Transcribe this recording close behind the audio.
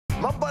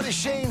My buddy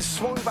Shane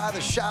swung by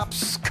the shop,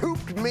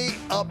 scooped me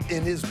up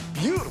in his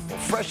beautiful,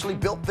 freshly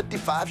built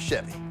 55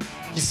 Chevy.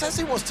 He says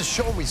he wants to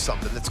show me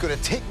something that's going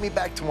to take me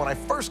back to when I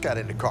first got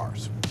into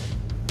cars.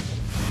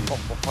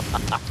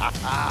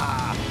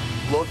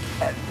 Look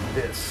at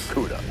this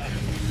CUDA.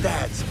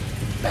 That's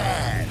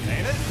bad.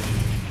 Ain't it?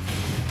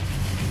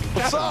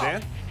 What's up?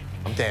 Dan?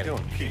 I'm Danny. How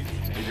you doing,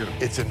 Keith? How you doing?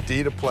 It's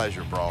indeed a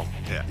pleasure, bro.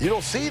 Yeah. You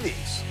don't see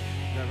these.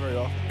 Not very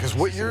often. Because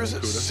what year is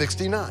it? CUDA.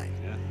 69.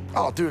 Yeah.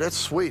 Oh, dude, that's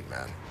sweet,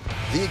 man.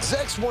 The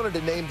execs wanted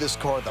to name this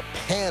car the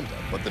Panda,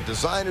 but the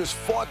designers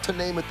fought to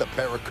name it the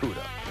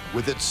Barracuda.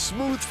 With its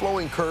smooth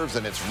flowing curves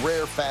and its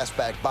rare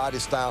fastback body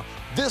style,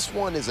 this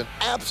one is an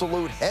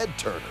absolute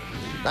head-turner.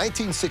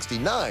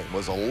 1969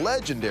 was a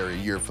legendary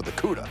year for the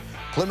CUDA.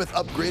 Plymouth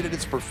upgraded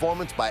its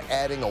performance by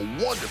adding a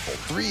wonderful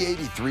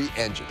 383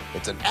 engine.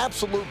 It's an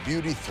absolute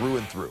beauty through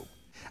and through.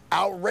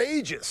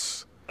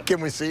 Outrageous. Can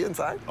we see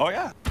inside? Oh,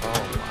 yeah.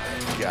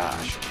 Oh, my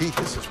gosh. Keith,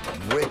 this is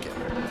wicked.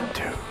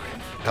 Dude.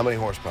 How many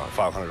horsepower?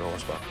 500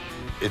 horsepower.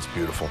 It's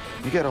beautiful.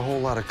 You got a whole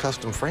lot of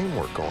custom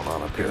framework going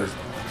on up here.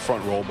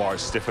 Front roll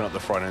bars stiffen up the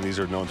front end. These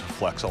are known to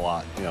flex a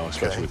lot, you know,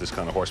 especially with this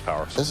kind of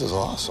horsepower. This is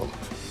awesome.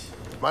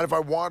 Mind if I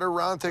wander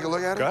around, take a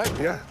look at it? Go ahead,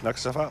 yeah, knock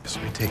stuff out.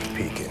 Let me take a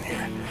peek in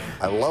here.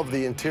 I love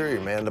the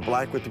interior, man. The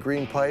black with the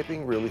green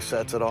piping really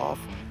sets it off.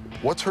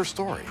 What's her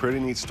story? Pretty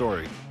neat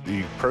story.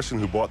 The person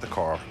who bought the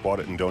car bought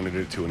it and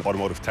donated it to an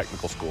automotive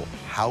technical school.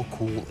 How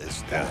cool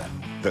is that?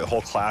 The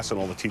whole class and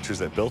all the teachers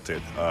that built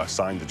it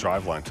signed the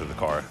driveline to the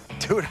car.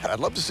 Dude, I'd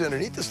love to see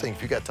underneath this thing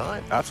if you got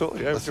time.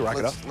 Absolutely, yeah, let's rack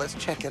it up. Let's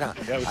check it out.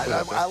 Yeah, we can put it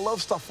up there. I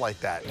love stuff like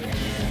that.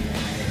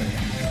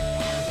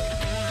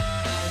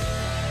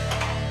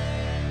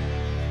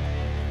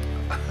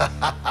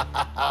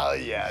 Oh,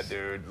 yeah,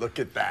 dude. Look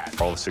at that.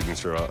 All the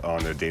signatures are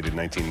on there dated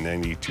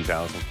 1990,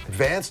 2000.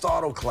 Advanced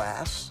Auto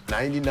Class,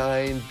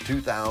 99,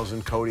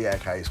 2000,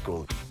 Kodiak High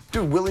School.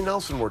 Dude, Willie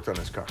Nelson worked on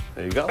this car.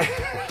 There you go.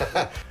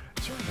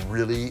 It's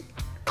really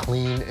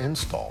clean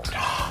install.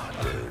 Oh,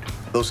 dude.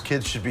 Those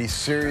kids should be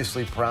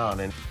seriously proud.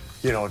 And,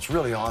 you know, it's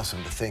really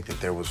awesome to think that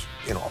there was,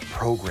 you know, a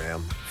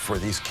program for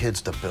these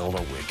kids to build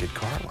a wicked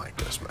car like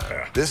this, man.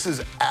 Yeah. This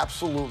is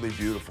absolutely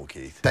beautiful,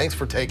 Keith. Thanks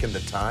for taking the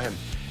time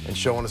and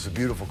showing us a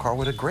beautiful car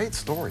with a great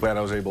story. Glad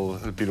I was able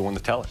to be the one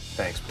to tell it.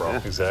 Thanks, bro.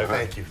 Yeah, exactly.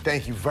 Thank you.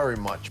 Thank you very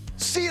much.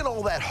 Seeing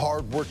all that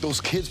hard work those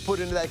kids put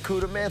into that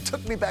CUDA, man,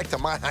 took me back to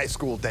my high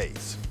school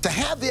days. To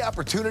have the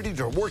opportunity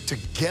to work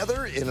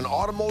together in an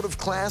automotive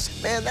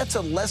class, man, that's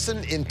a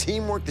lesson in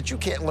teamwork that you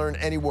can't learn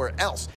anywhere else.